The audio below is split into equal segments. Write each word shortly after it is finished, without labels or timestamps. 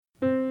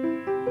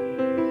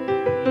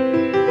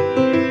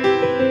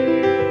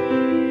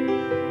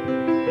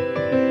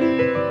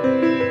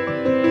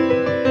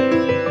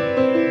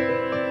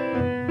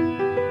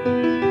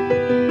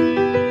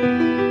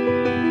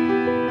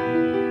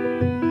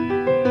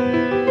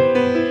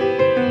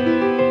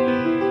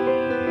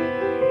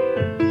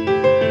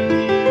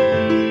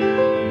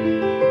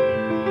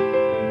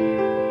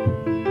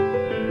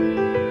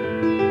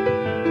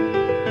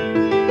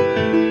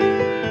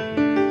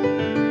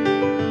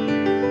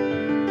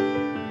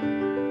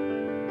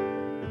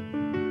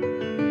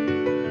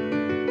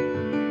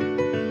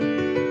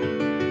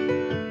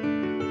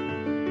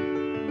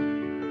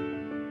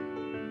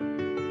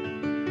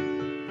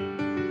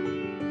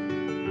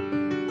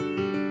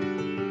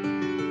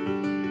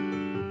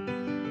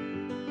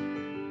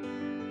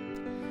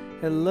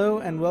Hello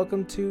and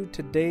welcome to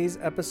today's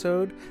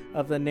episode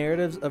of the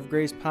Narratives of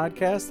Grace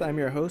podcast. I'm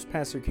your host,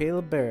 Pastor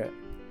Caleb Barrett.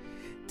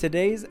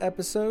 Today's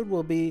episode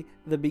will be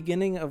the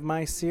beginning of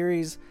my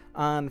series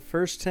on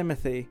 1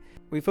 Timothy.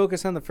 We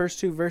focus on the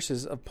first two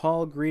verses of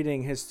Paul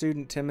greeting his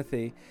student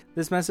Timothy.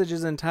 This message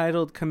is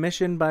entitled,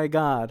 Commissioned by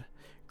God,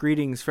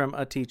 Greetings from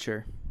a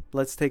Teacher.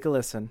 Let's take a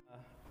listen.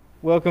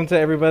 Welcome to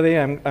everybody.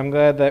 I'm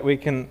glad that we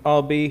can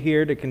all be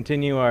here to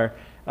continue our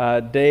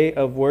day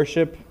of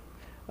worship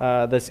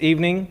this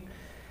evening.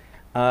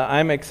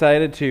 I'm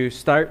excited to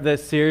start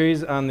this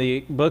series on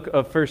the book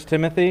of 1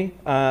 Timothy.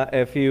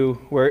 If you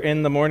were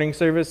in the morning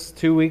service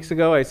 2 weeks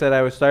ago, I said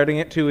I was starting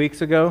it 2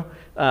 weeks ago,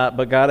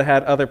 but God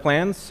had other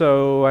plans,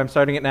 so I'm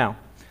starting it now.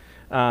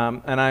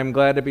 And I'm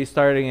glad to be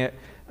starting it.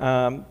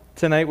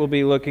 Tonight we'll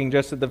be looking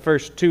just at the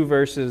first two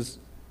verses.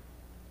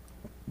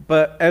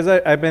 But as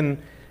I've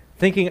been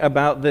thinking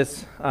about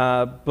this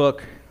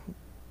book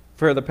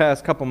for the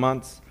past couple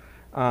months,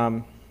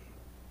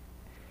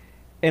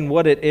 and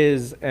what it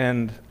is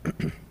and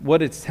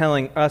what it's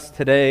telling us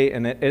today.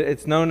 And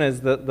it's known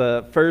as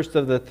the first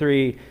of the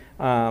three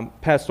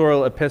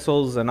pastoral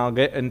epistles, and I'll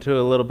get into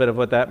a little bit of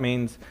what that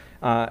means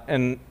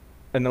in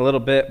a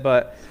little bit.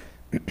 But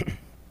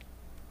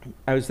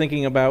I was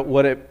thinking about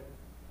what it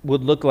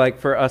would look like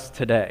for us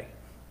today.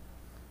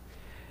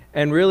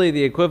 And really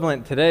the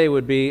equivalent today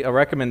would be a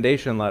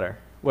recommendation letter,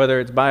 whether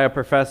it's by a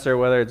professor,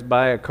 whether it's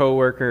by a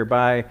coworker,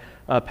 by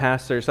a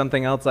pastor,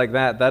 something else like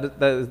that. That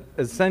is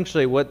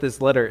essentially what this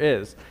letter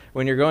is.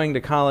 When you're going to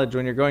college,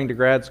 when you're going to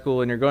grad school,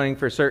 when you're going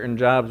for certain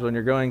jobs, when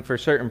you're going for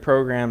certain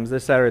programs,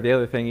 this, that, or the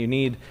other thing, you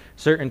need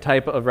certain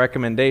type of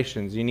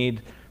recommendations. You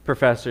need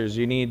professors,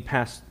 you need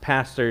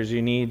pastors,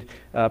 you need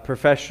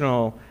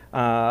professional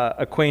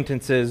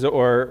acquaintances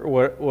or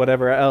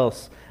whatever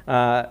else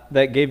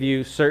that give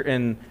you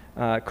certain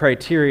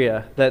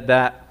criteria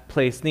that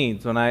place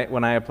needs. When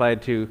I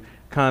applied to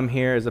come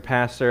here as a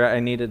pastor, I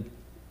needed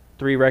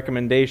 3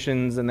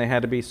 recommendations, and they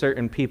had to be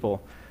certain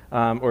people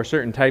or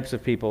certain types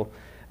of people.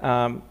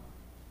 And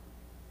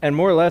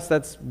more or less,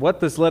 that's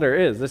what this letter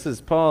is. This is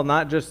Paul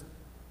not just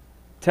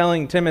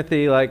telling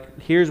Timothy,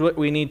 like, here's what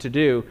we need to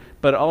do,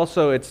 but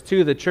also it's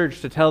to the church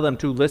to tell them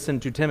to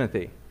listen to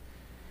Timothy.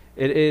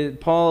 It is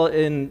Paul,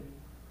 in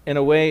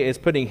a way, is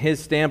putting his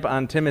stamp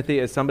on Timothy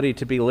as somebody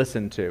to be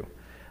listened to.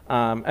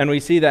 And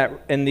we see that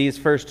in these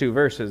first two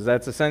verses.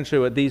 That's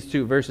essentially what these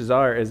two verses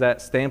are, is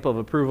that stamp of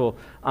approval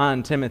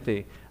on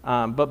Timothy.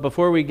 But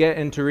before we get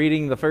into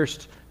reading the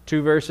first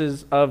two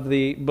verses of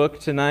the book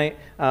tonight,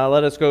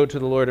 let us go to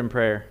the Lord in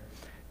prayer.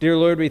 Dear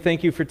Lord, we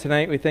thank you for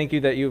tonight. We thank you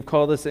that you've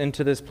called us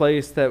into this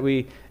place, that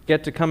we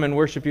get to come and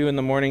worship you in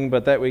the morning,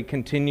 but that we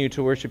continue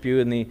to worship you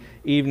in the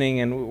evening.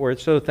 And we're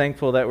so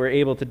thankful that we're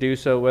able to do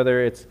so,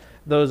 whether it's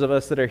those of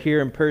us that are here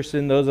in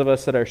person, those of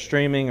us that are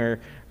streaming, or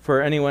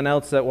for anyone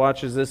else that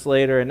watches this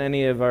later in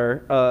any of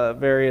our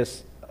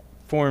various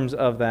forms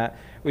of that.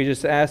 We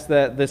just ask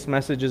that this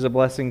message is a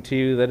blessing to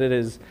you, that it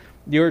is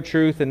your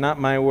truth and not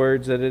my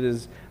words, that it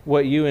is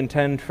what you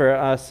intend for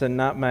us and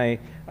not my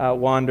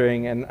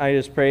wandering. And I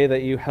just pray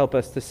that you help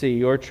us to see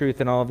your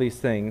truth in all of these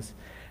things.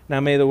 Now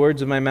may the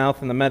words of my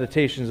mouth and the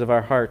meditations of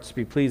our hearts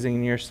be pleasing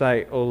in your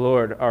sight, O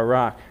Lord, our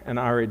rock and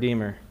our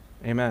Redeemer.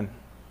 Amen.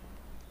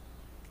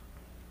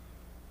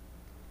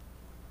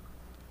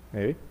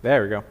 Maybe.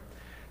 There we go.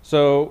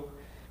 So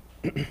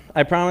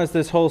I promise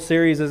this whole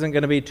series isn't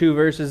going to be 2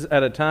 verses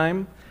at a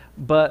time,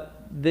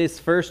 but these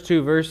first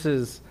 2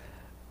 verses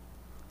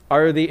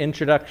are the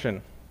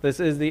introduction. This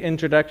is the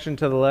introduction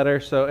to the letter,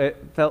 so it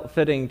felt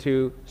fitting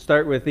to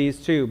start with these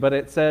 2. But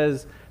it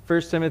says,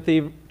 1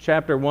 Timothy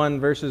chapter 1,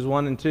 verses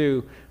 1 and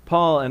 2,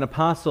 Paul, an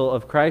apostle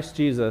of Christ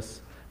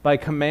Jesus, by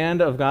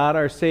command of God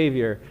our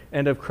Savior,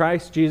 and of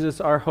Christ Jesus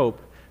our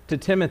hope, to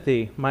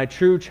Timothy, my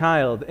true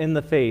child in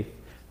the faith,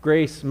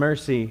 grace,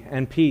 mercy,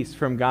 and peace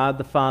from God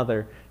the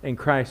Father and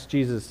Christ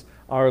Jesus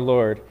our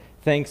Lord.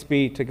 Thanks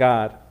be to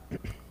God.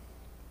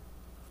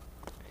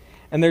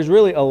 And there's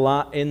really a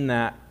lot in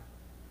that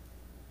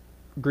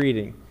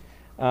greeting.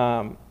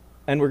 And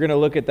we're going to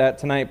look at that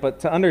tonight. But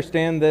to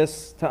understand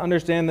this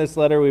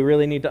letter, we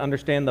really need to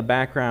understand the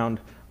background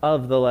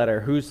of the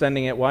letter. Who's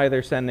sending it, why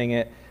they're sending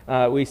it.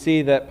 We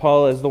see that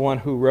Paul is the one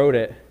who wrote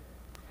it.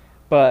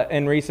 But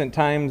in recent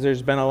times,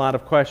 there's been a lot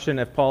of question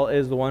if Paul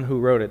is the one who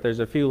wrote it. There's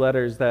a few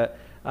letters that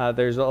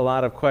there's a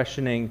lot of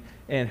questioning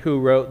in who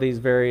wrote these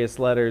various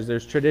letters.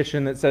 There's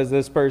tradition that says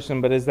this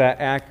person, but is that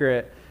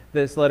accurate?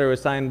 This letter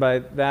was signed by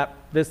that.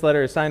 This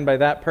letter is signed by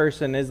that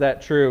person. Is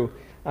that true?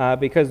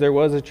 Because there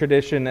was a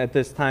tradition at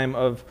this time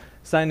of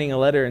signing a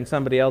letter in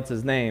somebody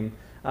else's name.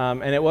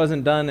 And it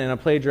wasn't done in a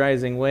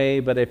plagiarizing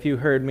way, but if you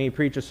heard me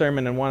preach a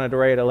sermon and wanted to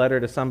write a letter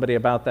to somebody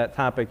about that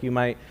topic, you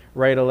might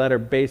write a letter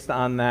based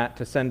on that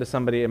to send to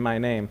somebody in my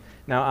name.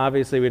 Now,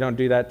 obviously, we don't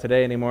do that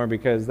today anymore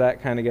because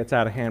that kind of gets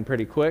out of hand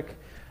pretty quick,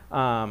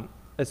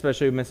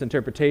 especially with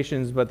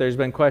misinterpretations, but there's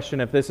been question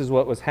if this is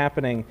what was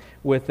happening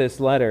with this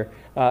letter,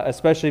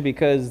 especially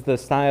because the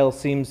style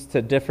seems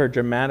to differ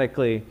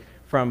dramatically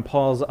from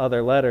Paul's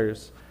other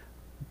letters.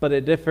 but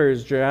it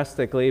differs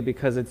drastically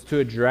because it's to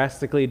a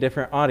drastically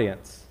different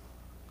audience.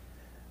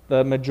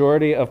 The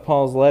majority of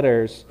Paul's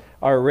letters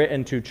are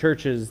written to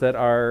churches that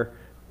are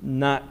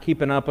not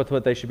keeping up with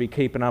what they should be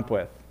keeping up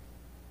with.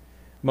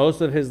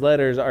 Most of his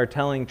letters are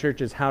telling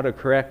churches how to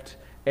correct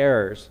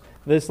errors.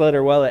 This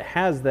letter, while it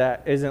has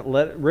that, isn't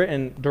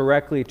written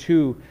directly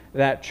to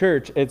that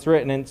church. It's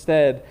written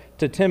instead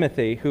to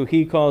Timothy, who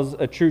he calls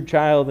a true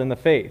child in the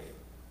faith.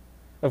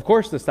 Of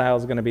course the style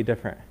is going to be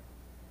different.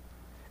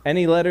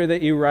 Any letter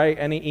that you write,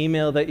 any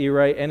email that you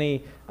write,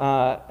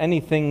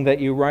 anything that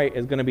you write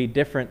is going to be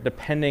different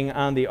depending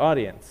on the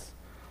audience.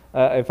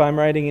 If I'm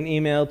writing an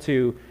email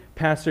to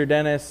Pastor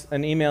Dennis,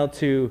 an email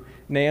to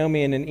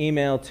Naomi, and an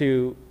email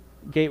to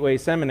Gateway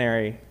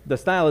Seminary, the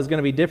style is going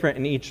to be different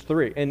in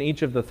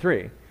each of the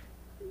three.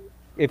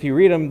 If you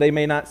read them, they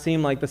may not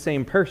seem like the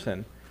same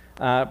person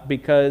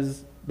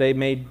because they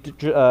may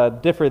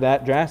differ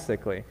that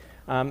drastically.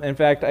 In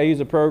fact, I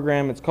use a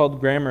program, it's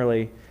called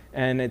Grammarly,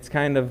 and it's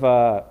kind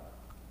of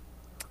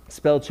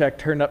spell check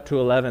turned up to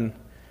 11.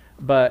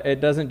 But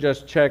it doesn't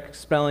just check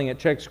spelling, it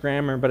checks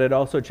grammar, but it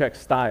also checks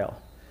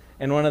style.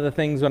 And one of the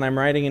things when I'm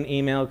writing an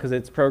email, because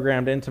it's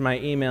programmed into my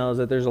email, is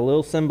that there's a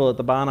little symbol at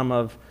the bottom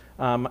of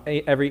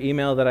every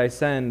email that I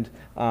send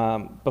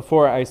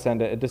before I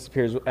send it. It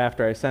disappears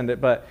after I send it,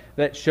 but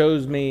that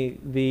shows me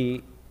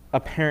the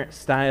apparent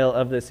style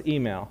of this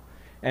email.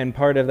 And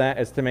part of that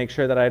is to make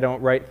sure that I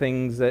don't write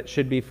things that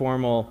should be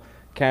formal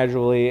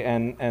casually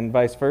and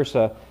vice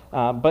versa.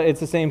 But it's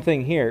the same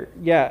thing here.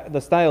 Yeah,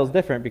 the style is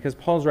different because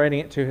Paul's writing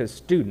it to his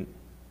student.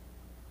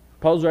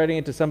 Paul's writing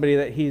it to somebody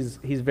that he's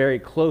very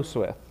close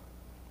with.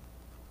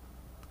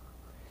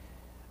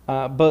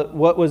 But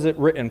what was it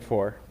written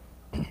for?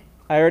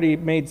 I already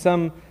made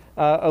some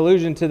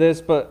allusion to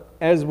this, but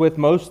as with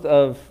most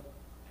of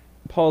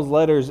Paul's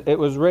letters, it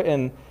was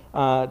written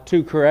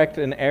to correct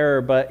an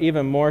error, but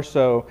even more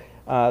so,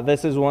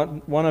 this is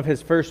one of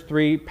his first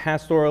three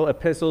pastoral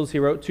epistles. He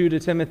wrote 2 to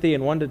Timothy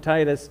and 1 to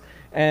Titus,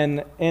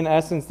 and in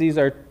essence, these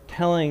are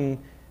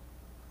telling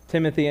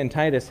Timothy and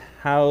Titus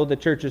how the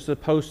church is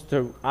supposed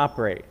to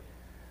operate,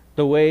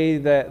 the way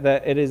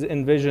that it is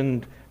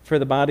envisioned for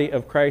the body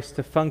of Christ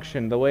to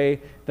function, the way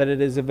that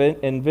it is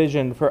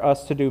envisioned for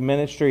us to do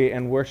ministry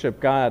and worship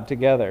God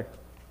together.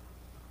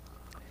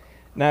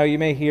 Now, you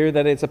may hear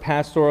that it's a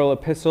pastoral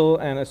epistle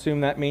and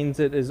assume that means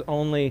it is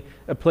only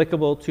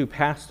applicable to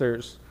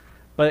pastors,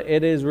 but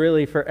it is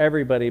really for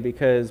everybody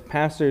because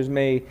pastors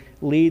may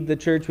lead the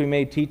church, we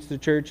may teach the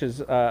church,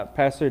 as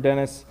Pastor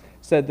Dennis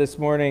said this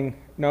morning.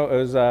 No, it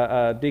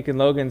was Deacon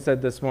Logan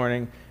said this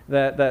morning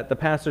that the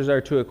pastors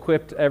are to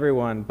equip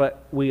everyone,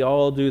 but we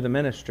all do the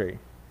ministry.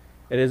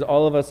 It is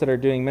all of us that are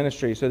doing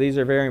ministry. So these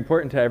are very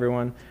important to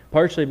everyone,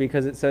 partially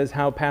because it says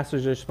how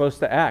pastors are supposed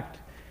to act.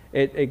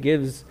 It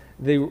gives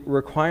the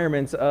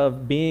requirements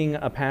of being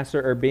a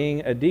pastor or being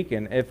a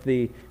deacon. If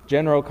the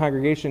general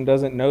congregation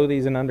doesn't know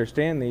these and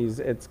understand these,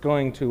 it's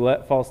going to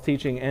let false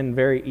teaching in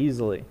very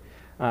easily.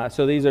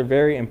 So these are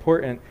very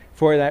important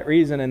for that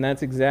reason, and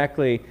that's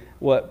exactly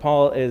what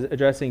Paul is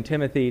addressing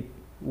Timothy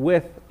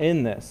with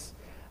in this.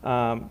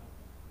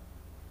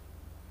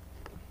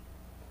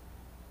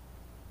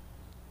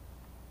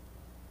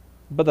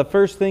 But the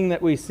first thing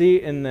that we see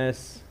in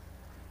this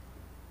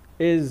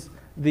is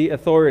the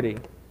authority.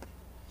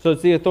 So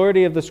it's the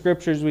authority of the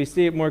Scriptures. We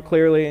see it more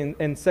clearly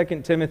in 2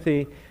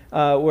 Timothy,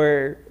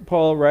 where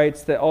Paul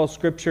writes that all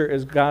Scripture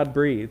is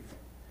God-breathed.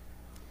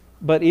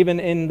 But even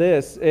in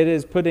this, it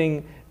is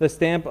putting the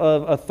stamp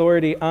of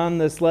authority on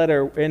this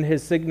letter in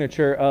his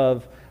signature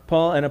of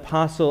Paul, an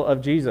apostle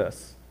of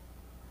Jesus.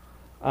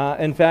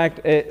 In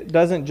fact, it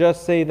doesn't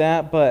just say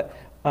that, but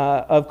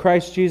of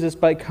Christ Jesus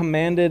by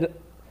command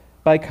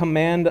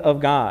of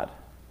God.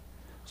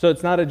 So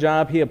it's not a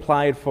job he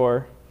applied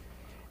for.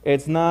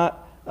 It's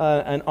not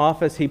an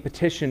office he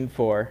petitioned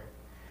for.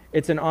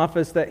 It's an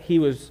office that he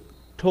was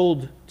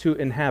told to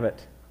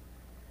inhabit.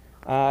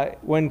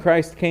 When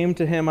Christ came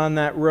to him on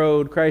that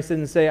road, Christ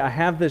didn't say, I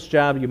have this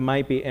job you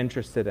might be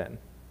interested in.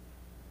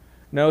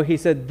 No, he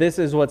said, this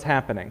is what's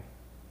happening.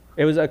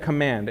 It was a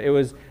command. It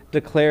was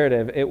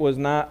declarative. It was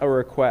not a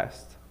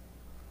request.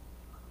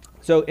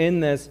 So in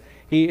this,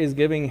 he is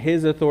giving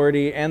his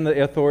authority and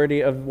the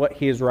authority of what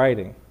he is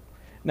writing.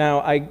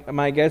 Now,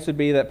 my guess would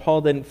be that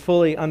Paul didn't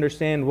fully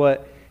understand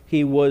what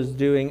he was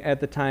doing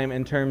at the time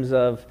in terms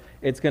of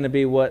it's going to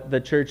be what the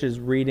church is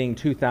reading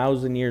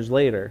 2,000 years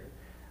later.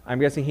 I'm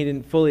guessing he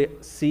didn't fully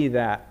see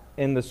that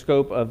in the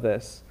scope of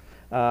this.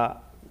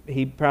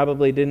 He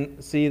probably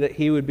didn't see that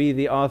he would be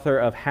the author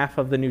of half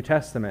of the New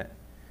Testament.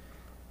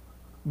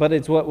 But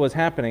it's what was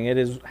happening. It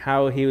is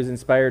how he was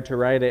inspired to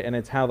write it, and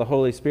it's how the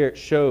Holy Spirit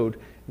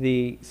showed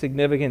the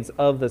significance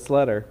of this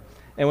letter.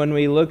 And when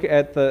we look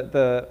at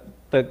the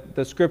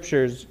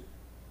Scriptures,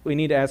 we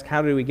need to ask,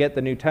 how did we get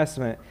the New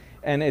Testament?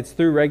 And it's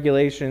through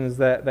regulations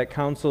that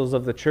councils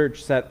of the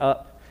church set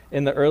up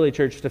in the early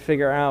church to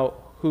figure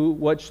out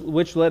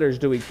which letters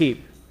do we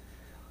keep?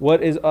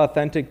 What is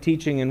authentic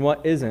teaching and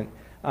what isn't?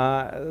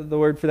 The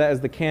word for that is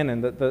the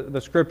canon,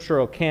 the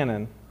scriptural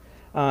canon.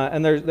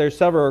 And there's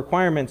several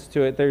requirements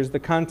to it. There's the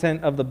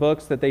content of the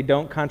books, that they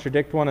don't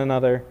contradict one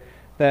another,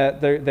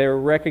 that they're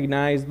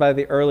recognized by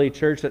the early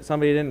church, that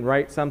somebody didn't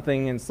write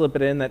something and slip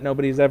it in that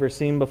nobody's ever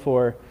seen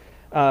before,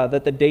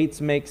 that the dates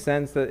make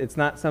sense, that it's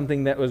not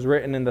something that was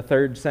written in the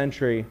 3rd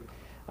century.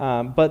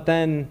 But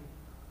then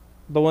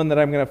the one that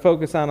I'm going to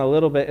focus on a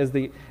little bit is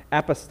the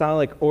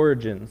apostolic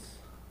origins.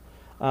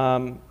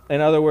 In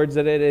other words,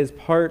 that it is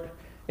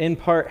in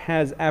part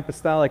has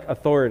apostolic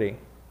authority.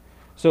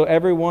 So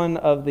every one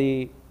of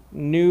the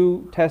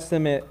New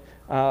Testament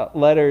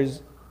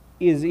letters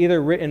is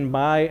either written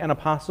by an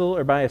apostle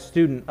or by a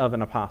student of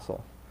an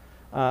apostle.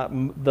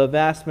 The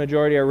vast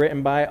majority are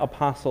written by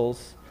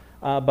apostles,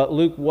 but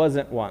Luke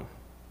wasn't one.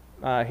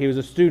 He was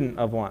a student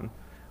of one.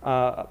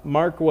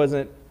 Mark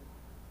wasn't.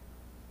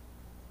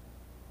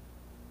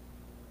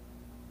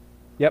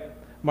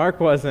 Mark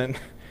wasn't.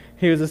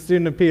 He was a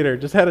student of Peter.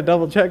 Just had to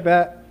double check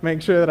that,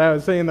 make sure that I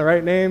was saying the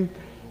right name.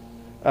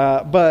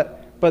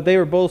 But they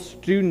were both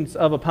students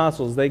of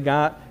apostles. They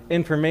got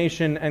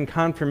information and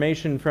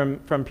confirmation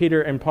from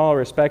Peter and Paul,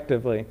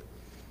 respectively.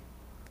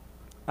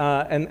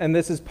 And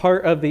this is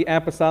part of the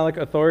apostolic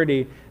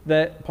authority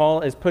that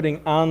Paul is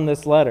putting on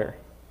this letter.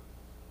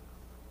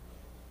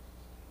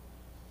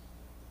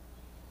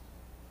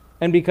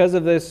 And because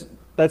of this,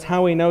 that's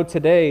how we know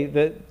today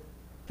that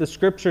the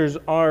scriptures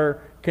are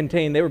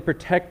contained. They were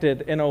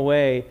protected in a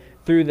way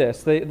through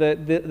this.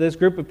 This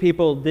group of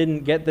people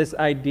didn't get this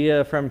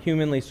idea from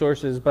humanly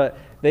sources, but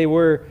they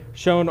were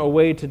shown a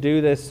way to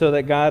do this so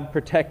that God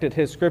protected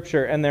his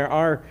scripture. And there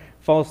are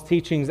false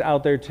teachings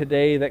out there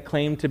today that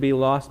claim to be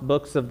lost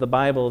books of the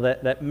Bible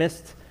that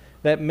missed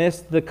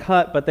the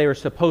cut, but they were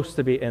supposed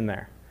to be in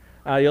there.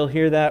 You'll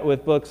hear that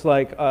with books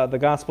like the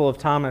Gospel of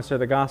Thomas or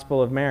the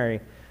Gospel of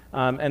Mary.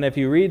 And if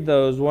you read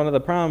those, one of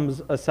the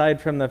problems, aside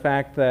from the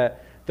fact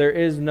that there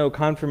is no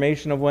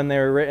confirmation of when they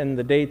were written,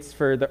 the dates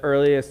for the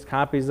earliest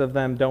copies of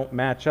them don't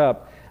match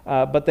up,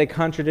 but they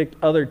contradict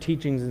other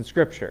teachings in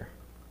Scripture.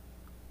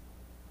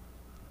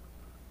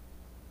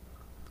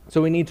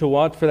 So we need to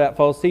watch for that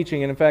false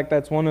teaching. And in fact,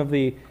 that's one of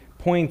the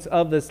points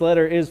of this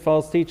letter, is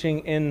false teaching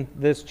in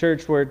this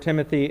church where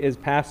Timothy is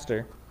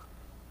pastor.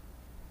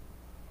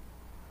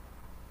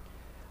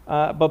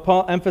 But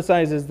Paul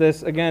emphasizes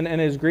this again in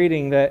his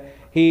greeting, that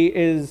he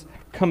is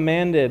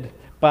commanded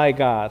by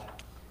God.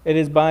 It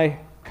is by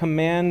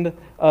command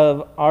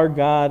of our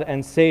God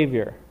and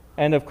Savior,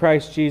 and of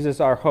Christ Jesus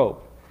our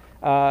hope.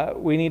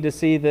 We need to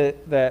see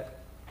that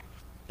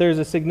there's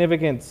a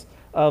significance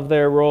of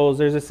their roles.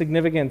 There's a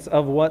significance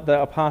of what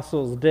the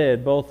apostles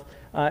did, both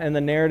in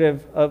the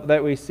narrative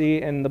that we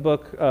see in the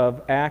book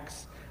of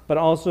Acts, but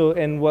also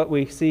in what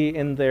we see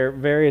in their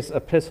various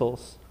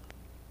epistles.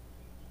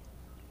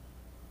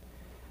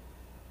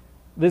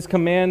 This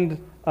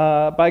command,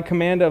 by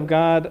command of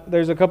God,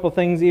 there's a couple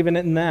things even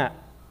in that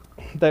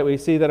we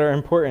see that are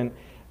important.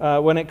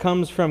 When it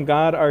comes from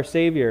God, our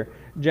Savior,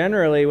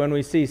 generally when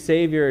we see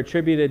Savior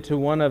attributed to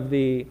one of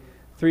the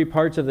 3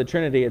 parts of the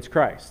Trinity, it's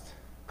Christ.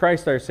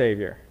 Christ our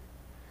Savior.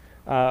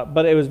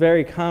 But it was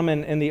very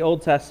common in the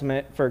Old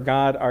Testament for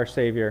God our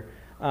Savior,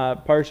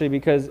 partially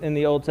because in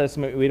the Old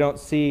Testament we don't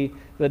see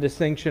the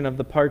distinction of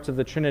the parts of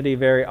the Trinity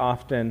very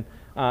often,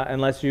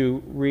 unless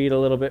you read a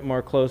little bit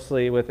more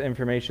closely with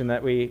information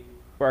that we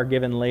are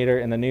given later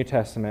in the New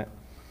Testament.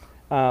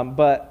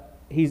 But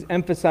he's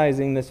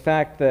emphasizing this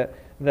fact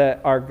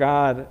that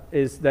God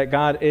is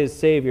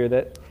Savior,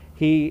 that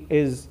he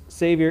is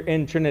Savior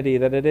in Trinity,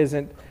 that it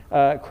isn't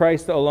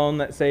Christ alone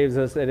that saves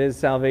us, it is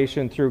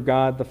salvation through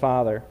God the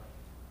Father.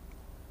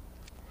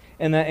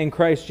 And that in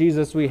Christ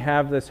Jesus we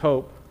have this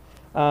hope.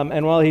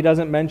 And while he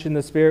doesn't mention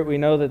the Spirit, we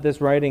know that this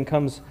writing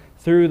comes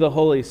through the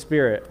Holy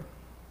Spirit.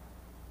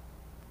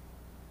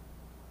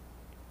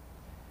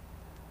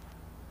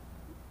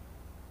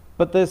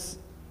 But this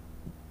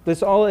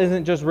all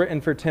isn't just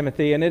written for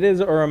Timothy, and it is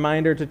a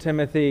reminder to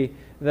Timothy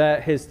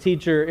that his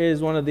teacher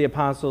is one of the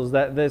apostles,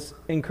 that this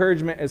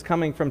encouragement is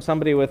coming from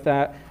somebody with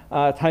that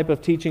type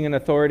of teaching and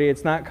authority.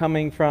 It's not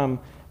coming from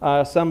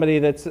somebody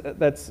that's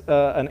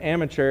an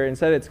amateur.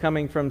 Instead, it's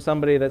coming from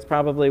somebody that's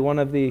probably one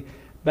of the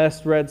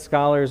best read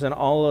scholars in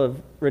all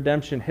of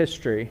redemption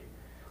history.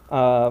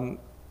 But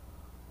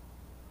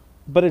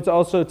it's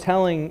also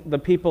telling the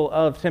people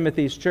of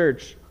Timothy's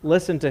church,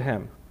 listen to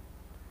him.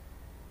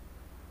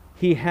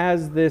 He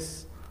has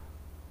this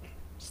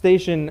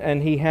station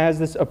and he has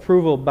this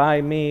approval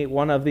by me,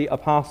 one of the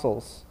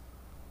apostles.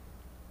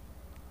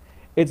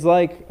 It's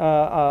like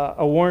a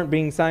warrant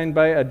being signed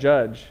by a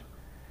judge,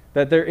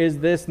 that there is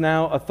this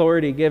now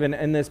authority given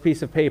in this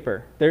piece of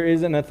paper. There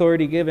is an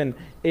authority given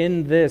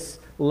in this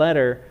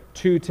letter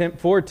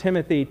for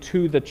Timothy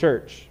to the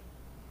church.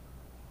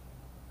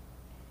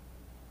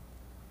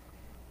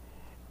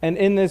 And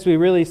in this, we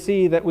really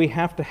see that we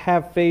have to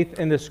have faith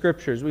in the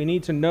Scriptures. We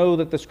need to know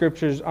that the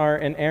Scriptures are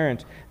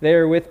inerrant. They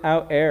are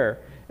without error.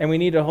 And we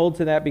need to hold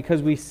to that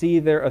because we see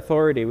their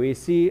authority. We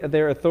see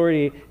their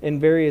authority in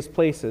various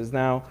places.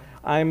 Now,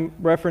 I'm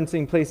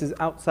referencing places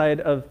outside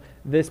of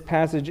this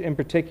passage in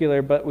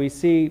particular, but we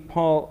see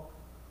Paul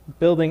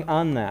building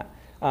on that.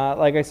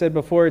 Like I said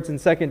before, it's in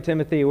 2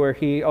 Timothy where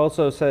he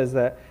also says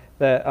that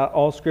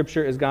all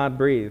Scripture is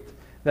God-breathed.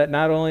 That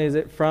not only is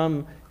it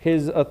from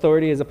his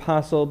authority as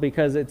apostle,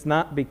 because it's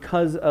not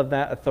because of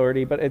that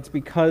authority, but it's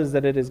because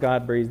that it is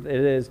God-breathed. It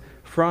is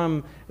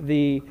from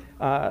the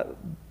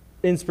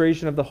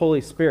inspiration of the Holy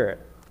Spirit.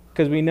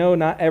 Because we know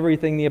not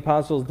everything the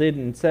apostles did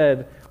and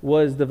said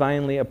was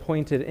divinely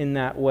appointed in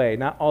that way.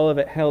 Not all of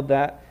it held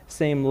that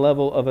same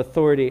level of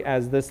authority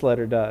as this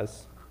letter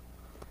does.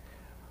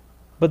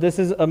 But this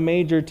is a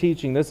major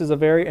teaching. This is a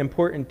very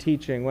important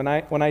teaching. When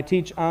I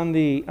teach on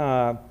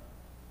the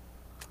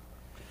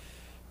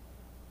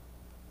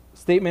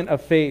statement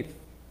of faith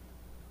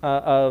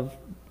of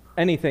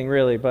anything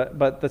really,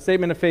 but the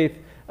statement of faith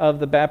of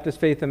the Baptist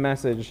Faith and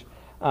Message,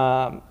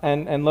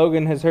 and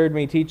Logan has heard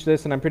me teach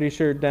this, and I'm pretty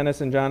sure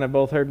Dennis and John have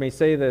both heard me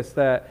say this,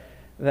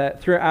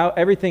 that throughout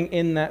everything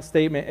in that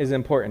statement is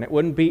important. It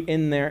wouldn't be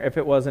in there if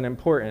it wasn't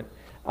important.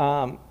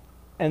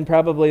 And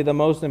probably the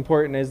most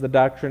important is the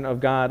doctrine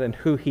of God and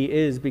who he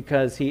is,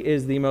 because he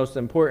is the most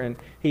important.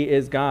 He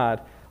is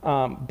God.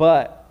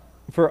 But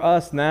for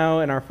us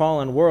now in our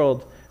fallen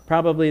world,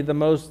 probably the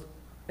most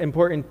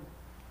important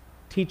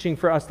teaching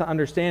for us to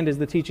understand is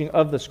the teaching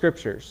of the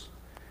Scriptures,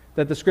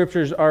 that the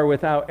Scriptures are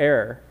without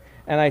error.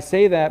 And I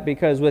say that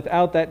because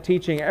without that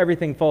teaching,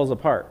 everything falls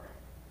apart.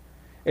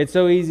 It's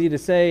so easy to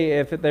say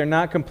if they're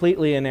not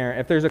completely in error,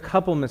 if there's a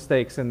couple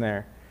mistakes in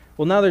there,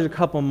 well, now there's a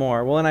couple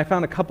more. Well, and I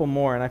found a couple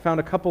more, and I found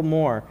a couple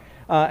more.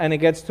 And it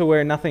gets to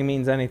where nothing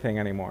means anything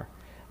anymore.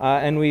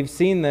 And we've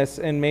seen this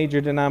in major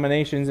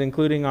denominations,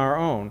 including our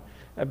own.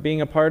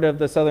 Being a part of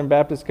the Southern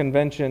Baptist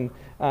Convention,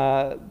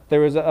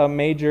 there was a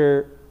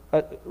major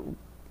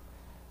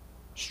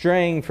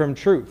straying from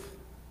truth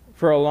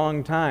for a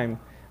long time.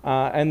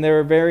 And there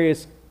were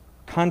various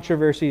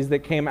controversies that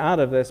came out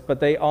of this,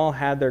 but they all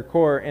had their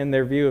core in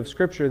their view of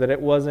Scripture, that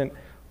it wasn't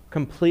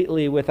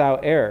completely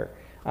without error.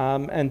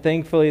 And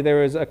thankfully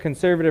there was a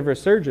conservative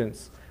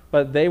resurgence,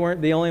 but they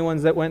weren't the only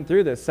ones that went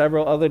through this.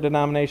 Several other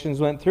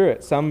denominations went through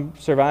it. Some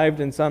survived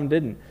and some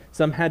didn't.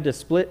 Some had to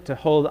split to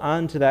hold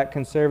on to that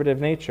conservative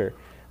nature.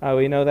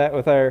 We know that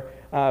with our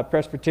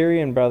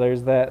Presbyterian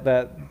brothers, that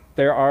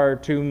there are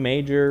two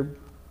major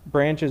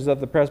branches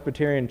of the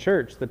Presbyterian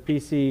Church, the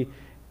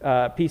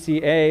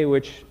PCA,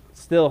 which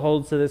still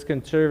holds to this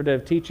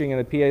conservative teaching,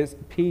 and the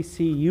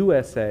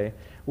PCUSA,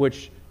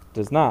 which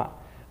does not.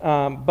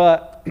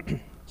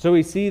 So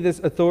we see this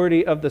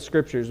authority of the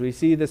Scriptures. We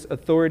see this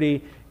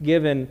authority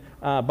given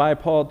by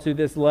Paul to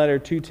this letter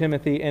to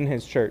Timothy in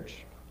his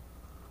church.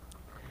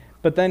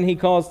 But then he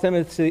calls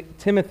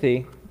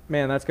Timothy,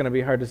 man, that's going to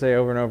be hard to say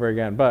over and over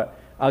again, but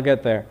I'll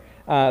get there,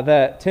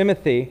 that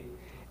Timothy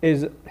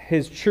is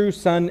his true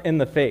son in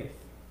the faith.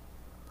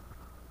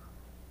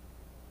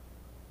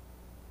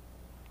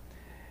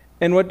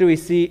 And what do we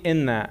see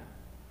in that?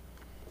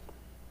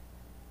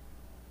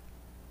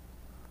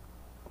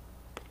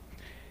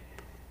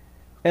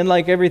 And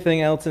like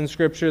everything else in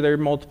Scripture, there are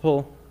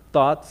multiple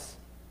thoughts.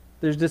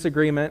 There's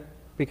disagreement,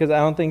 because I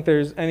don't think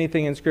there's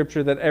anything in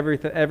Scripture that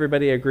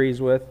everybody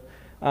agrees with.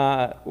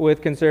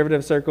 With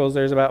conservative circles,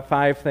 there's about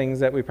 5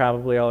 things that we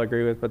probably all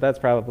agree with, but that's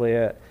probably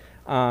it.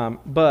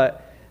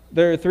 But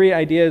there are 3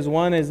 ideas.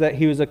 One is that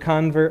he was a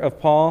convert of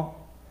Paul.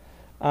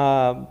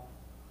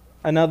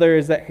 Another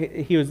is that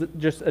he was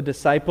just a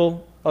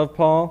disciple of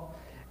Paul.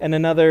 And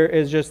another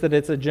is just that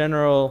it's a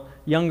general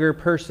younger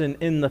person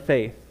in the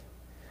faith.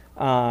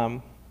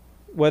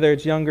 Whether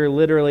it's younger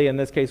literally, in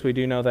this case we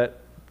do know that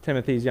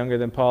Timothy's younger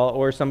than Paul,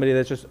 or somebody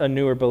that's just a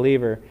newer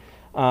believer.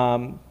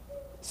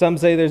 Some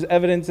say there's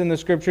evidence in the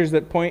Scriptures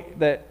that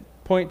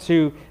point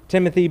to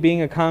Timothy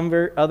being a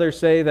convert. Others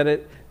say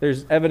that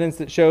there's evidence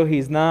that show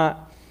he's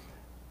not.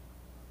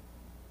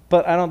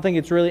 But I don't think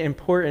it's really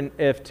important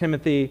if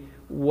Timothy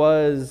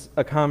was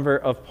a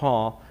convert of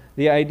Paul.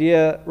 The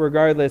idea,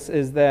 regardless,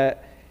 is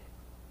that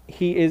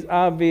he is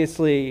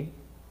obviously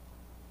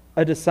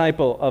a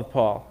disciple of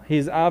Paul.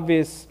 He's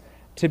obvious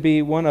to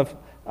be one of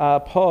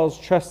Paul's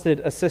trusted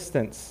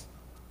assistants.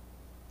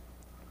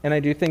 And I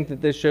do think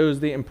that this shows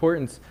the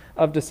importance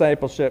of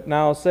discipleship.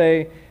 Now, I'll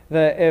say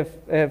that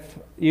if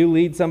you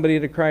lead somebody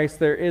to Christ,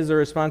 there is a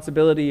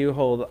responsibility you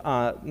hold,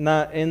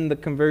 not in the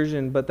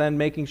conversion, but then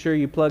making sure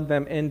you plug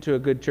them into a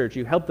good church.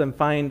 You help them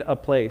find a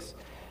place.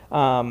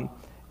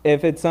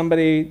 If it's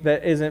somebody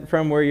that isn't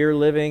from where you're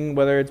living,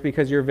 whether it's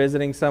because you're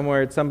visiting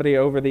somewhere, it's somebody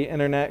over the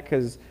internet,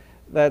 because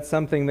that's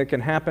something that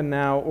can happen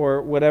now,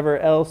 or whatever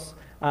else.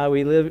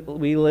 We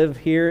live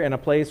here in a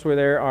place where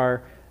there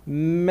are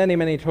many,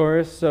 many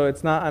tourists, so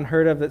it's not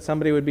unheard of that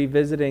somebody would be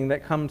visiting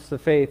that comes to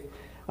faith.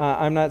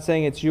 I'm not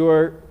saying it's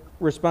your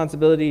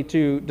responsibility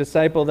to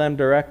disciple them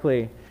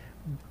directly,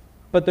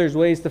 but there's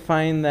ways to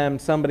find them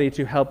somebody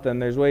to help them.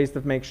 There's ways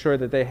to make sure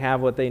that they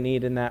have what they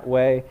need in that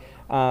way.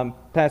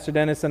 Pastor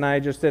Dennis and I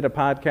just did a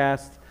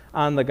podcast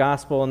on the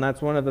gospel, and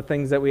that's one of the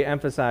things that we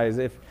emphasize.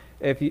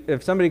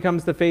 If somebody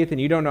comes to faith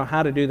and you don't know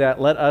how to do that,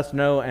 let us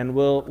know, and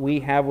we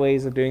have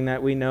ways of doing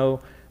that. We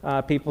know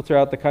people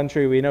throughout the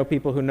country. We know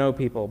people who know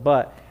people,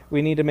 but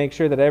we need to make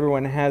sure that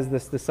everyone has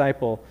this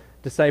disciple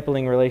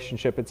discipling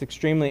relationship. It's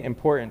extremely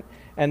important.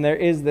 And there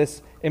is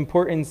this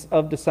importance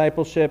of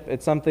discipleship.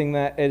 It's something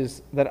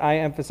that I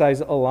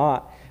emphasize a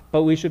lot.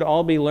 But we should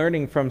all be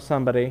learning from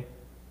somebody.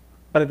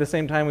 But at the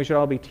same time, we should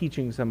all be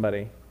teaching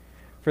somebody.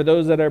 For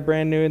those that are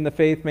brand new in the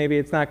faith, maybe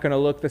it's not going to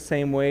look the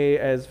same way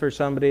as for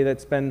somebody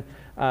that's been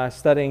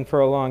studying for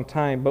a long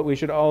time, but we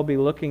should all be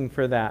looking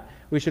for that.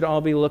 We should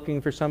all be looking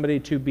for somebody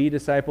to be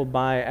discipled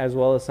by as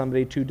well as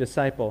somebody to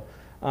disciple.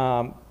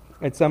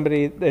 It's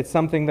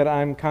something that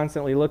I'm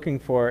constantly looking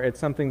for. It's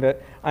something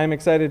that I'm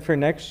excited for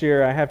next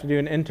year. I have to do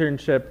an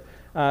internship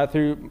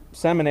through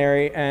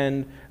seminary,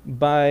 and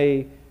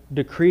by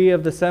decree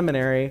of the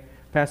seminary,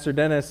 Pastor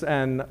Dennis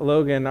and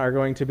Logan are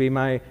going to be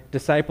my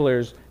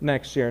disciplers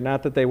next year.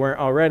 Not that they weren't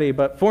already,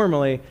 but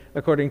formally,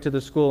 according to the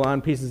school, on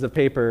pieces of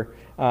paper,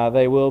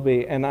 they will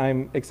be. And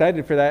I'm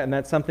excited for that, and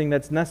that's something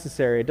that's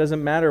necessary. It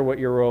doesn't matter what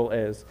your role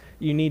is.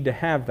 You need to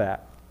have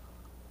that.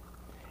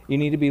 You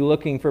need to be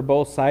looking for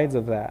both sides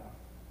of that.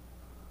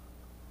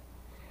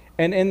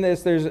 And in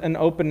this, there's an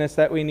openness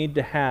that we need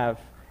to have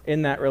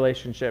in that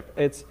relationship.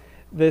 It's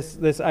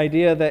this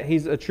idea that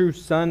he's a true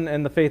son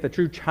in the faith, a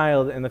true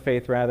child in the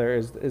faith, rather,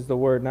 is the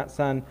word, not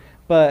son.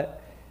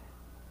 But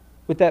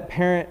with that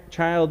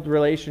parent-child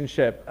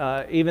relationship,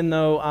 even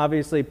though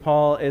obviously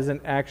Paul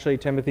isn't actually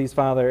Timothy's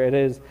father, it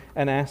is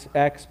an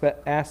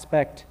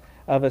aspect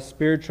of a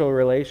spiritual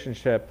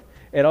relationship.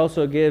 It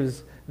also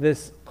gives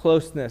this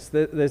closeness,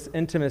 this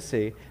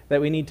intimacy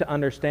that we need to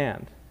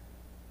understand.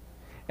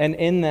 And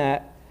in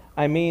that,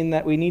 I mean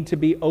that we need to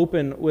be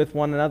open with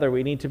one another.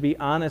 We need to be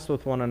honest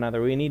with one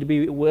another. We need to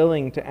be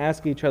willing to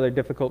ask each other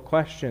difficult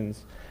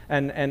questions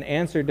and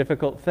answer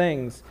difficult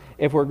things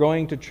if we're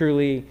going to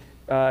truly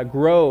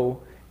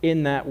grow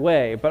in that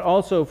way. But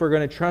also if we're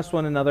going to trust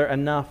one another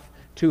enough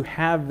to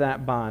have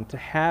that bond, to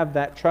have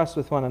that trust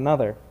with one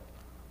another.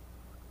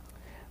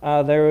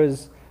 There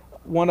was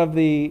one of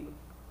the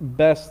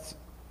best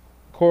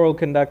choral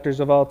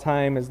conductors of all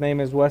time. His name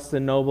is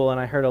Weston Noble, and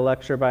I heard a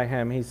lecture by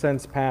him. He's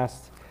since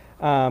passed.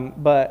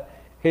 But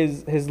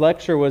his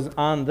lecture was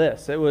on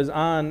this. It was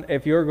on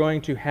if you're going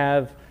to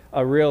have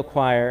a real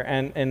choir,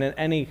 and in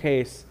any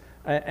case,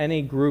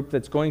 any group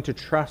that's going to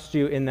trust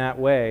you in that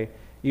way,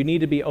 you need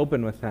to be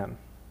open with them.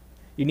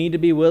 You need to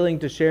be willing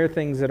to share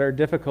things that are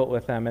difficult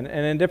with them. And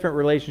in different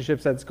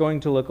relationships, that's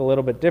going to look a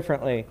little bit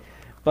differently.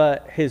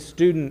 But his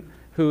student,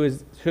 who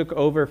took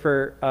over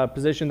for a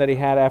position that he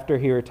had after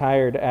he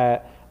retired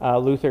at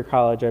Luther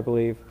College, I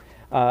believe,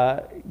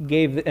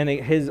 gave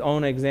his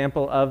own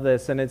example of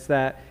this, and it's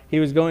that he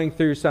was going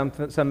through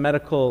some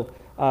medical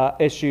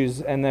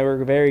issues, and they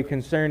were very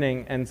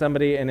concerning, and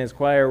somebody in his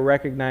choir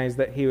recognized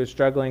that he was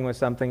struggling with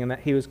something and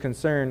that he was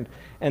concerned,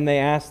 and they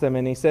asked him,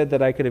 and he said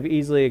that I could have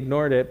easily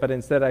ignored it, but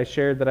instead I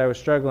shared that I was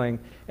struggling,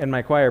 and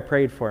my choir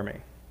prayed for me.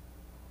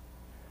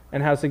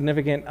 And how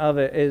significant of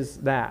it is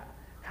that?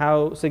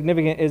 How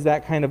significant is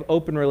that kind of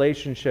open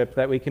relationship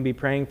that we can be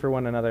praying for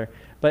one another?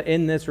 But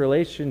in this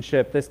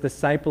relationship, this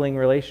discipling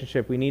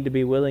relationship, we need to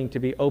be willing to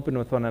be open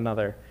with one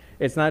another.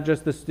 It's not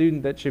just the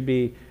student that should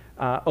be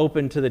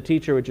open to the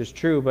teacher, which is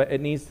true, but it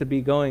needs to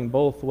be going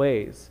both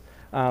ways.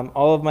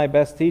 All of my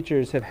best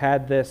teachers have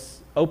had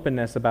this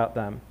openness about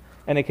them.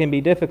 And it can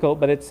be difficult,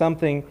 but it's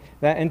something,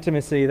 that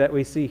intimacy that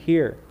we see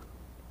here.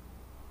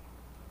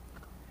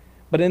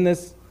 But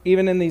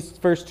even in these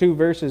first two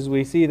verses,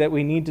 we see that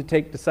we need to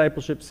take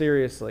discipleship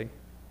seriously.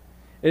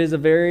 It is a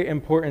very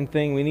important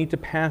thing. We need to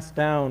pass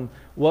down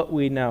what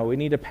we know. We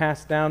need to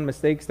pass down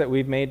mistakes that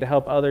we've made to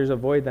help others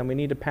avoid them. We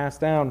need to pass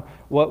down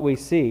what we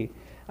see.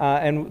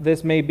 And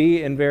this may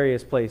be in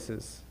various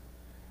places.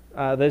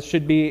 This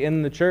should be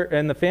in the church,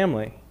 in the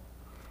family.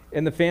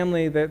 In the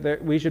family,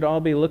 that we should all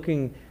be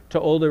looking to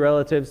older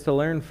relatives to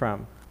learn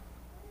from.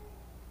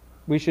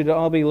 We should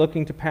all be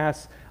looking to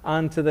pass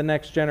on to the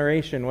next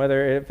generation,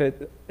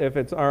 whether if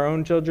it's our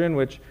own children,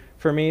 which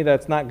for me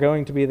that's not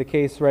going to be the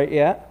case right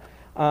yet,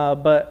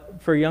 but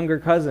for younger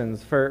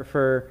cousins,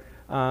 for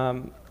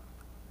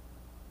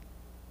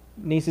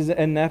nieces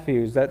and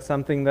nephews, that's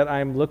something that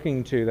I'm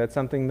looking to. That's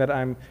something that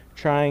I'm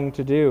trying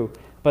to do.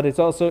 But it's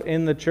also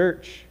in the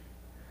church.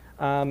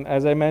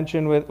 As I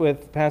mentioned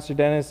with Pastor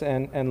Dennis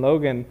and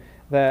Logan,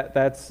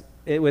 that's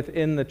it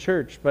within the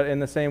church. But in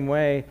the same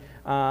way,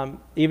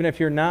 even if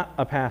you're not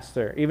a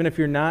pastor, even if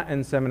you're not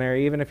in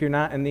seminary, even if you're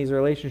not in these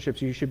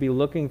relationships, you should be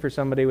looking for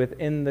somebody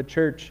within the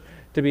church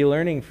to be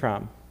learning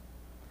from.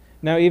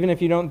 Now, even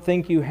if you don't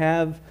think you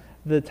have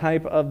the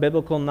type of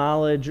biblical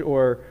knowledge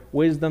or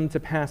wisdom to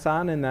pass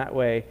on in that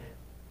way,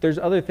 there's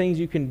other things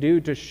you can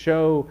do to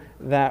show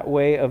that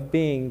way of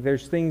being.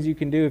 There's things you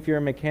can do if you're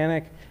a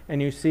mechanic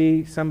and you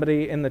see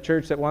somebody in the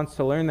church that wants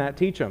to learn that,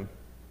 teach them.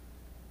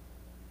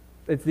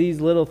 It's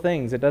these little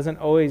things. It doesn't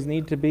always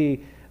need to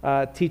be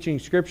teaching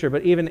Scripture,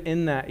 but even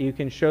in that, you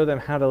can show them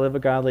how to live a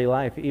godly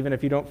life, even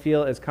if you don't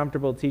feel as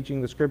comfortable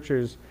teaching the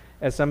Scriptures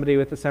as somebody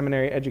with a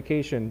seminary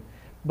education.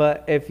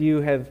 But if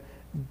you have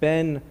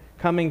been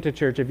coming to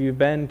church, if you've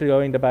been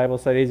going to Bible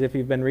studies, if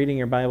you've been reading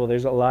your Bible,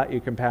 there's a lot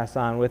you can pass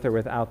on with or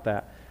without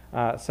that.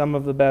 Some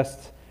of the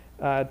best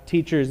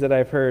teachers that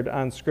I've heard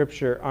on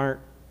Scripture aren't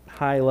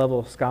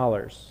high-level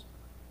scholars.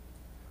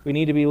 We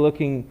need to be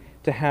looking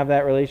to have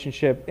that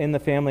relationship in the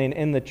family and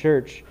in the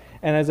church.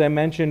 And as I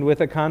mentioned,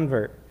 with a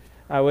convert,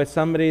 with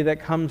somebody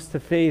that comes to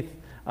faith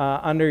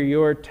under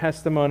your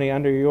testimony,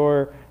 under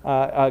your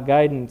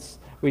guidance,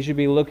 we should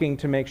be looking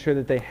to make sure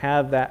that they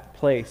have that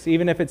place,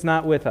 even if it's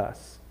not with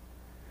us.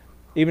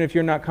 Even if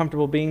you're not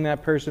comfortable being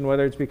that person,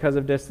 whether it's because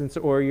of distance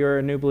or you're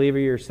a new believer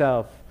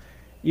yourself,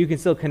 you can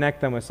still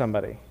connect them with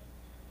somebody.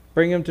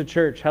 Bring them to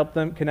church. Help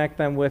them, connect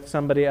them with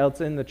somebody else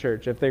in the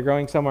church. If they're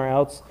going somewhere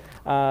else,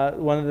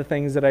 one of the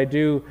things that I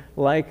do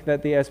like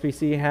that the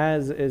SBC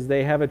has is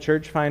they have a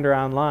church finder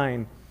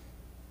online.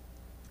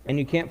 And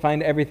you can't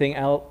find everything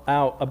out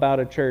about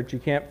a church. You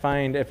can't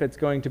find if it's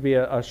going to be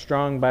a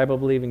strong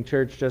Bible-believing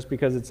church just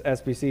because it's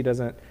SBC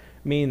doesn't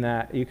mean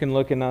that. You can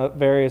look in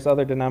various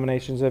other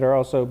denominations that are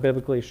also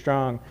biblically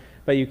strong,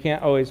 but you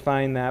can't always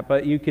find that.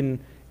 But you can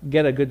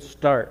get a good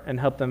start and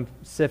help them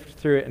sift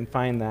through it and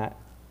find that.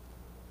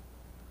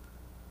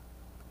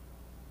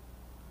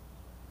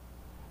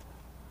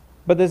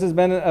 But this has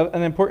been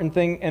an important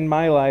thing in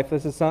my life.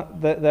 This is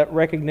that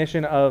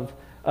recognition of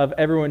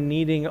everyone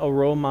needing a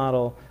role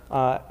model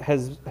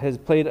has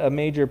played a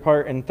major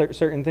part in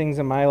certain things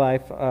in my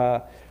life.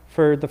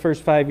 For the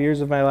first 5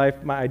 years of my life,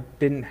 I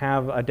didn't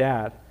have a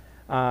dad.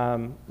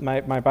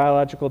 My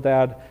biological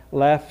dad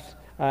left,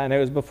 and it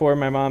was before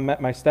my mom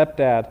met my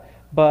stepdad.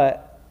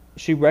 But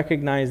she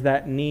recognized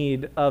that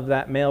need of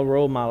that male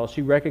role model.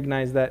 She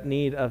recognized that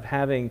need of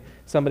having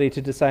somebody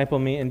to disciple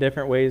me in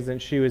different ways than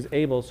she was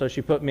able, so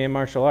she put me in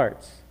martial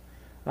arts.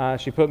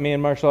 She put me in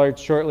martial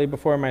arts shortly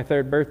before my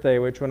 3rd birthday,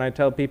 which when I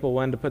tell people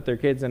when to put their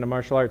kids into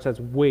martial arts,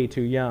 that's way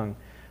too young.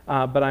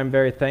 But I'm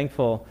very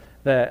thankful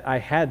that I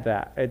had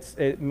that.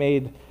 It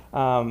made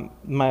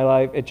my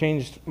life, it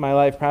changed my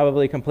life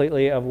probably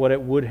completely of what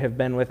it would have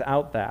been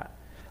without that.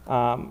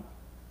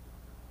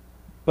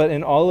 But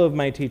in all of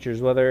my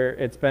teachers, whether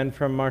it's been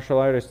from martial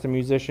artists to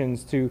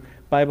musicians to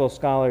Bible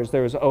scholars,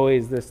 there was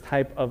always this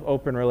type of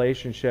open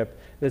relationship,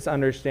 this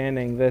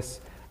understanding, this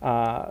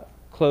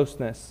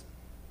closeness.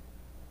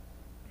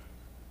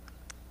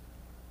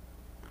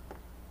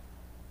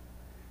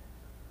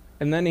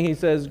 And then he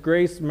says,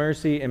 grace,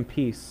 mercy, and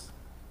peace.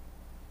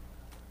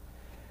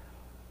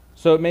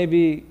 So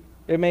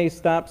it may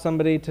stop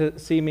somebody to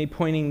see me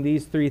pointing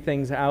these 3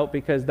 things out,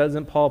 because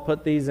doesn't Paul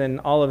put these in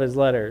all of his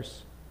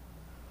letters?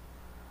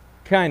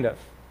 Kind of.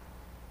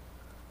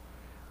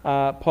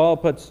 Paul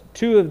puts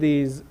 2 of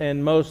these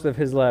in most of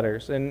his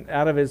letters. And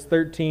out of his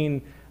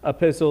 13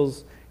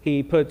 epistles,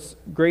 he puts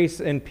grace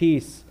and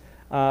peace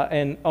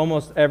in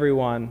almost every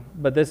one.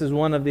 But this is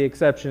one of the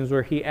exceptions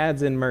where he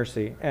adds in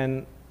mercy.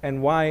 And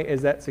why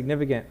is that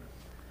significant?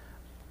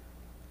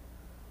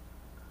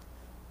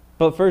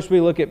 But first we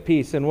look at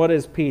peace. And what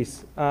is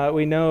peace?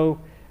 We know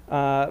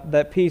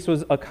that peace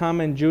was a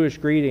common Jewish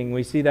greeting.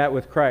 We see that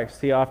with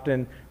Christ. He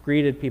often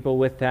greeted people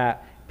with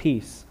that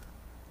peace.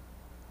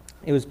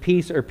 It was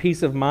peace or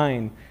peace of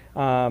mind.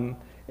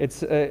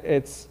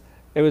 It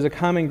was a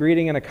common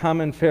greeting and a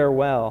common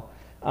farewell.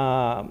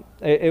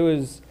 It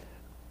was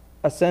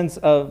a sense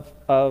of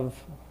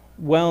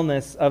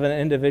wellness of an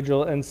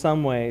individual in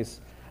some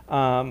ways.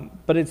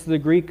 But it's the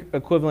Greek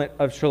equivalent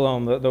of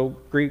shalom, the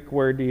Greek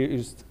word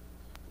used,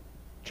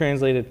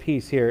 translated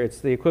peace here. It's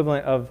the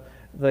equivalent of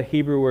the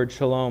Hebrew word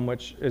shalom,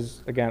 which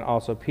is, again,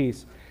 also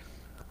peace.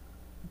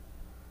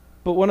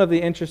 But one of the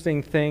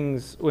interesting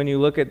things when you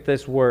look at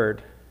this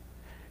word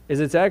is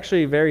it's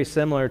actually very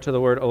similar to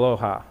the word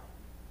aloha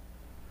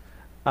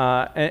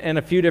in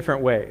a few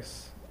different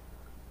ways.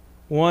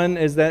 One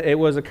is that it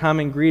was a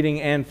common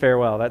greeting and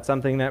farewell. That's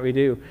something that we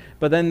do.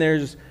 But then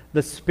there's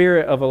the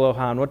spirit of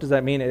aloha. And what does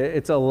that mean?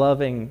 It's a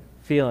loving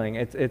feeling.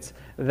 It's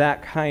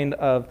that kind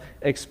of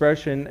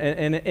expression.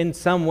 And in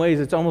some ways,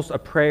 it's almost a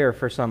prayer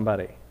for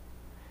somebody.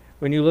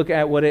 When you look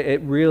at what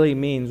it really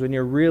means, when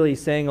you're really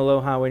saying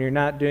aloha, when you're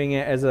not doing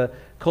it as a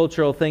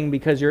cultural thing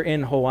because you're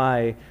in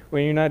Hawaii,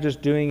 when you're not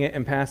just doing it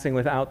in passing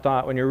without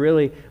thought, when you're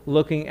really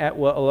looking at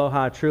what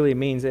aloha truly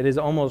means, it is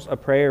almost a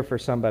prayer for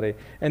somebody.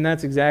 And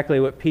that's exactly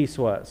what peace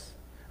was,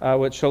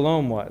 what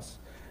shalom was.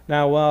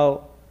 Now,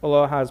 while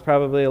aloha is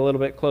probably a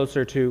little bit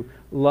closer to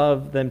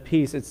love than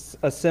peace, it's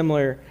a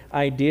similar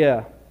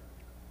idea.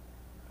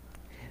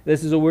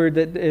 This is a word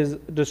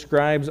that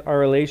describes our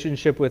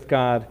relationship with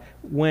God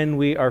when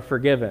we are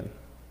forgiven.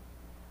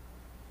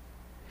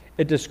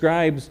 It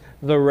describes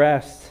the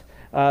rest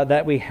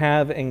that we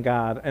have in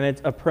God, and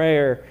it's a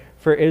prayer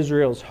for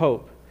Israel's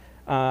hope.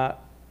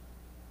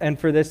 And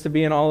for this to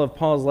be in all of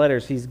Paul's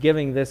letters, he's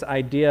giving this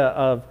idea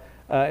of,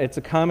 it's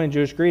a common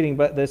Jewish greeting,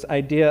 but this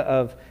idea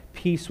of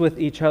peace with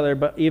each other,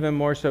 but even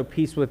more so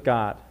peace with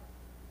God.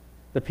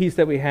 The peace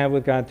that we have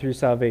with God through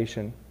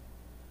salvation.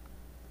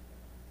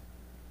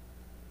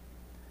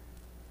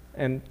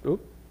 And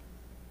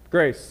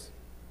grace.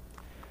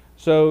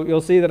 So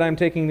you'll see that I'm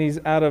taking these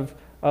a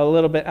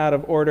little bit out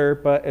of order,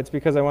 but it's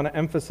because I want to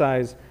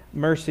emphasize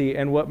mercy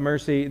and what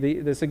mercy,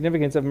 the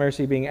significance of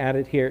mercy being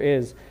added here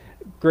is.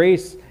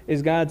 Grace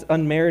is God's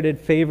unmerited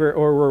favor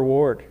or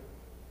reward.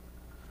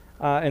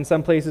 In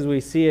some places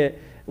we see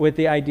it with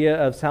the idea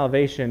of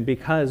salvation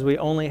because we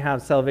only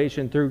have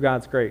salvation through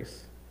God's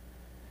grace.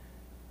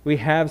 We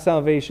have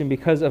salvation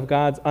because of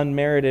God's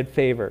unmerited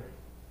favor.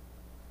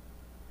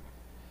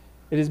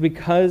 It is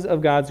because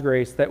of God's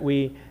grace that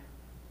we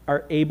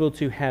are able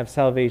to have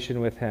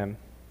salvation with Him.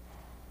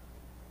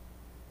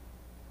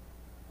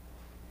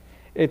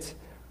 It's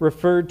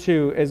referred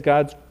to as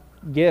God's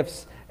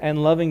gifts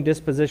and loving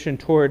disposition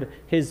toward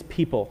His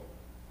people.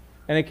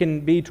 And it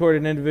can be toward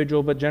an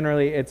individual, but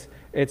generally it's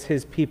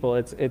His people.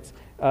 It's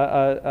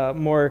a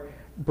more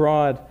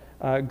broad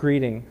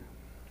greeting.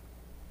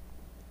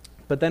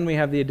 But then we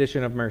have the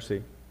addition of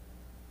mercy.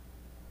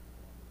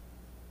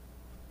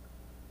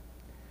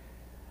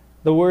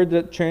 The word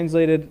that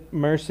translated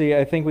mercy,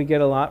 I think we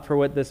get a lot for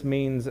what this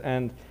means.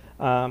 And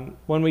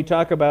when we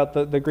talk about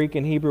the Greek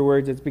and Hebrew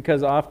words, it's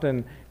because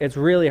often it's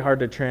really hard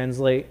to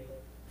translate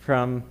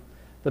from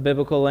the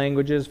biblical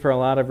languages for a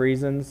lot of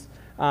reasons.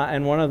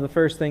 And one of the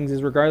first things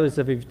is, regardless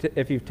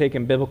if you've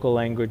taken biblical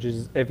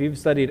languages, if you've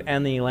studied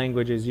any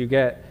languages, you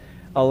get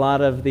a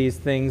lot of these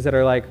things that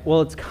are like,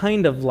 well, it's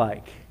kind of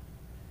like.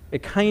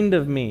 It kind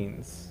of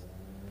means,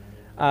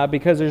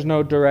 because there's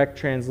no direct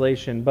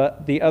translation.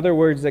 But the other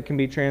words that can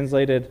be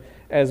translated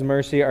as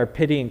mercy are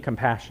pity and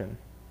compassion.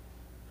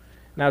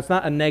 Now, it's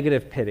not a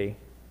negative pity,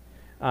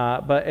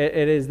 but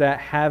it is that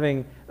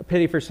having a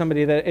pity for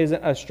somebody that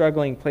isn't a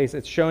struggling place.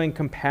 It's showing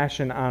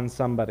compassion on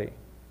somebody.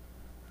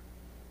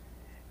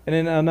 And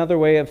in another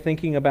way of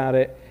thinking about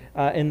it,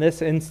 in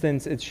this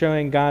instance, it's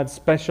showing God's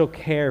special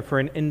care for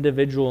an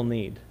individual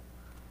need.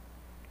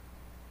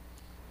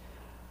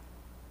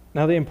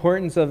 Now, the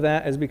importance of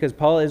that is because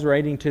Paul is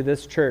writing to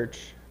this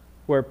church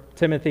where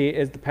Timothy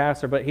is the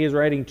pastor, but he is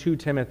writing to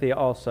Timothy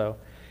also.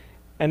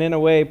 And in a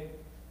way,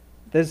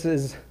 this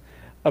is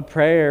a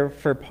prayer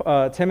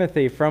for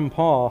Timothy from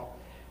Paul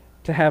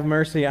to have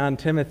mercy on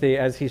Timothy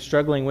as he's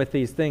struggling with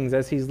these things,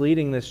 as he's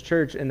leading this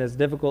church in this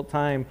difficult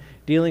time,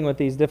 dealing with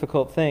these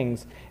difficult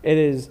things. It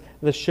is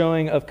the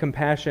showing of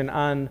compassion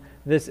on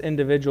this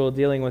individual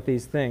dealing with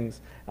these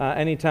things.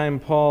 Anytime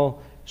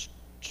Paul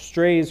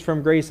strays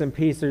from grace and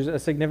peace, there's a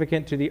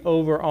significant to the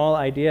overall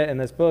idea in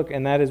this book,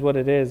 and that is what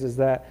it is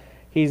that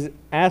he's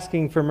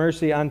asking for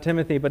mercy on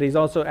Timothy, but he's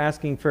also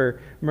asking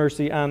for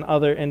mercy on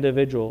other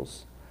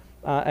individuals.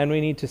 And we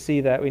need to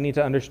see that. We need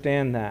to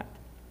understand that.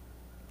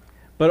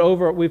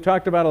 But we've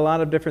talked about a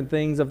lot of different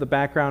things of the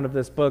background of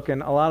this book,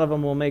 and a lot of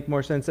them will make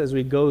more sense as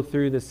we go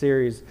through the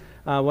series.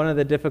 One of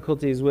the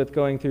difficulties with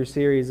going through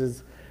series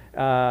is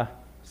that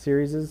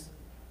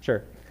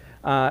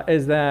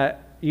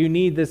you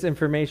need this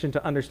information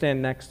to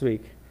understand next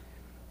week.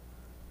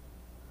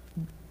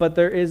 But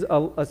there is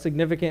a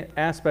significant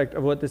aspect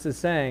of what this is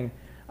saying,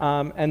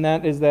 and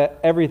that is that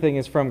everything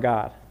is from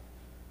God.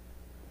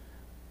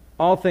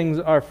 All things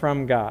are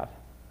from God.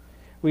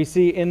 We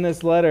see in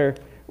this letter,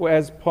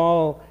 as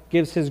Paul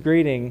gives his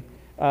greeting,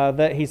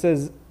 that he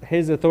says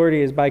his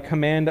authority is by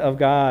command of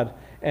God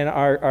and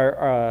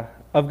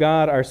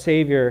our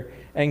Savior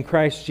and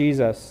Christ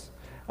Jesus.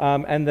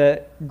 And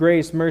that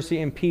grace,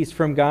 mercy, and peace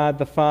from God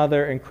the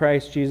Father and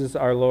Christ Jesus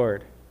our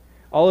Lord.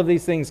 All of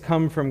these things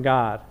come from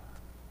God.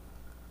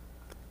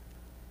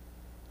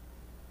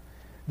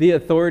 The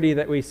authority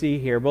that we see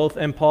here, both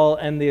in Paul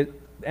and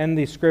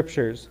the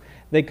Scriptures,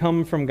 they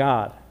come from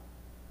God.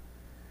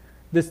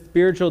 This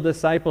spiritual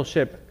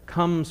discipleship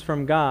comes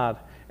from God,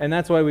 and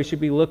that's why we should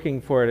be looking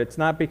for it. It's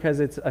not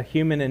because it's a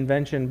human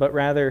invention, but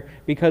rather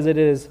because it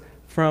is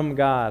from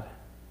God.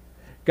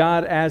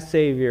 God as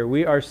Savior.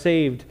 We are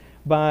saved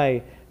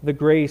by the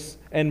grace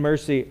and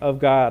mercy of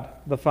God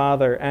the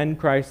Father and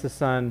Christ the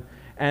Son,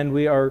 and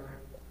we are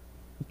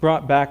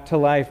brought back to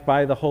life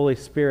by the Holy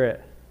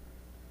Spirit.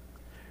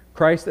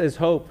 Christ is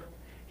hope.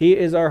 He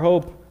is our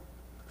hope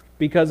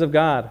because of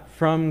God,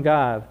 from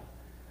God.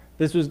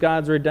 This was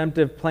God's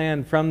redemptive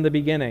plan from the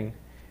beginning.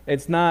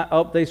 It's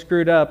not, they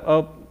screwed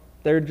up.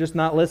 They're just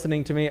not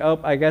listening to me.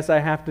 I guess I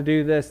have to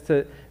do this.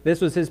 This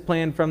was His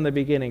plan from the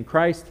beginning.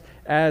 Christ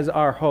as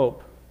our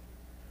hope.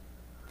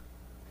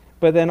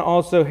 But then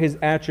also His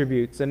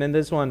attributes. And in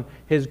this one,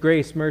 His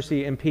grace,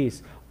 mercy, and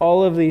peace.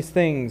 All of these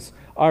things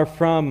are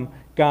from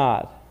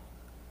God.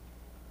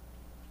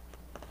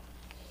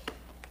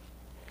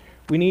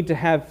 We need to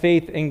have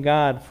faith in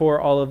God for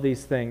all of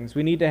these things.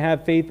 We need to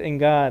have faith in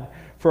God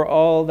for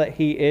all that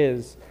He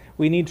is.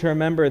 We need to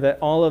remember that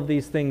all of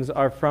these things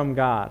are from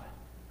God.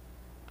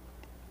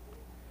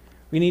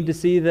 We need to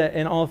see that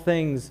in all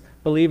things,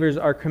 believers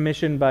are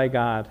commissioned by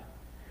God.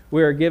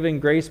 We are given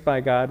grace by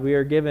God. We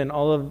are given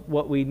all of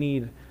what we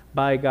need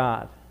by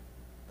God.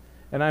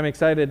 And I'm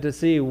excited to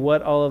see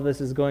what all of this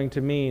is going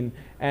to mean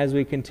as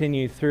we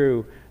continue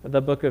through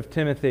the book of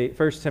Timothy,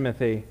 1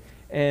 Timothy,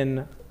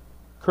 in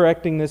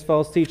correcting this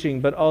false teaching,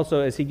 but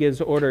also as he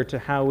gives order to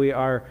how we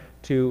are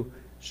to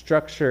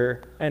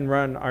structure and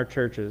run our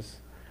churches.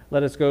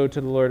 Let us go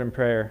to the Lord in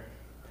prayer.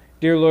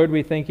 Dear Lord,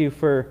 we thank you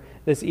for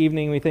this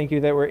evening. We thank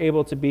you that we're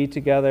able to be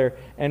together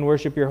and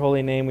worship your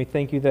holy name. We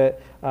thank you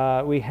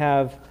that we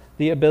have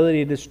the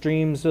ability to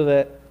stream so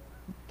that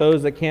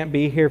those that can't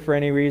be here for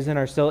any reason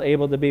are still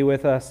able to be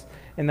with us.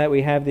 and that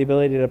we have the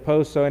ability to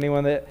post, so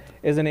anyone that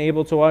isn't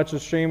able to watch the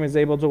stream is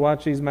able to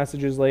watch these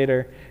messages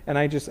later. And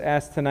I just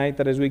ask tonight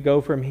that as we go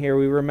from here,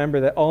 we remember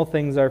that all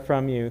things are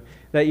from you,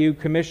 that you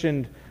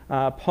commissioned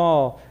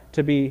Paul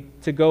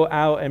to go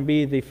out and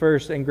be the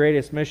first and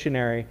greatest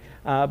missionary,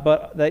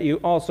 but that you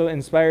also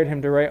inspired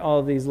him to write all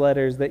of these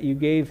letters, that you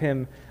gave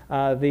him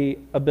the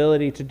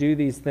ability to do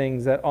these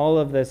things, that all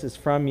of this is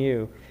from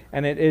you.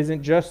 And it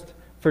isn't just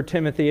for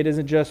Timothy, it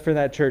isn't just for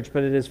that church,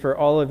 but it is for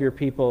all of your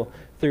people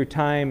through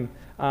time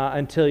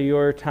until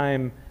your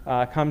time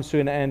comes to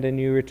an end and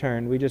you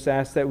return. We just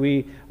ask that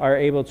we are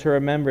able to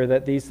remember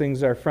that these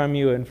things are from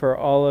you and for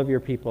all of your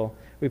people.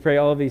 We pray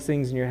all of these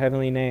things in your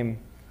heavenly name.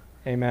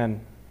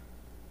 Amen.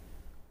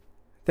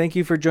 Thank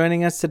you for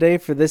joining us today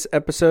for this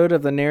episode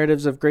of the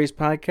Narratives of Grace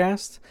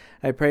podcast.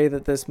 I pray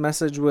that this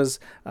message was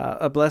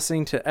a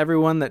blessing to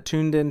everyone that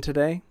tuned in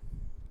today.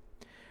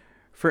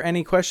 For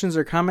any questions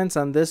or comments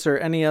on this or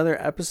any other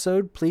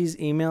episode, please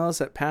email us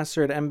at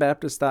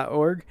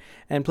pastor@mbaptist.org.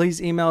 And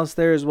please email us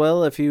there as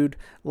well if you'd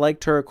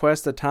like to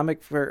request a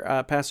topic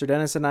for Pastor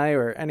Dennis and I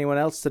or anyone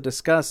else to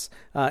discuss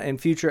in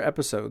future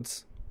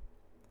episodes.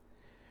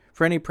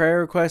 For any prayer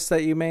requests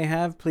that you may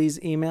have,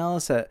 please email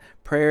us at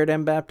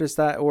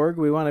prayer@mbaptist.org.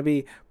 We want to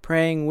be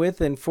praying with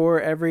and for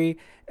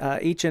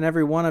each and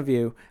every one of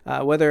you,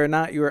 whether or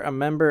not you're a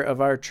member of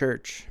our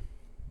church.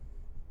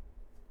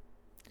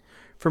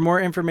 For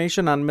more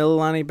information on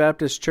Mililani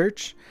Baptist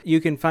Church,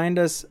 you can find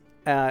us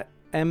at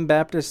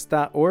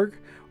mbaptist.org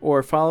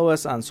or follow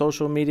us on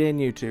social media and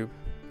YouTube.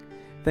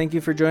 Thank you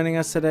for joining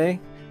us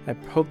today. I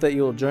hope that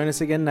you will join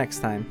us again next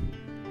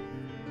time.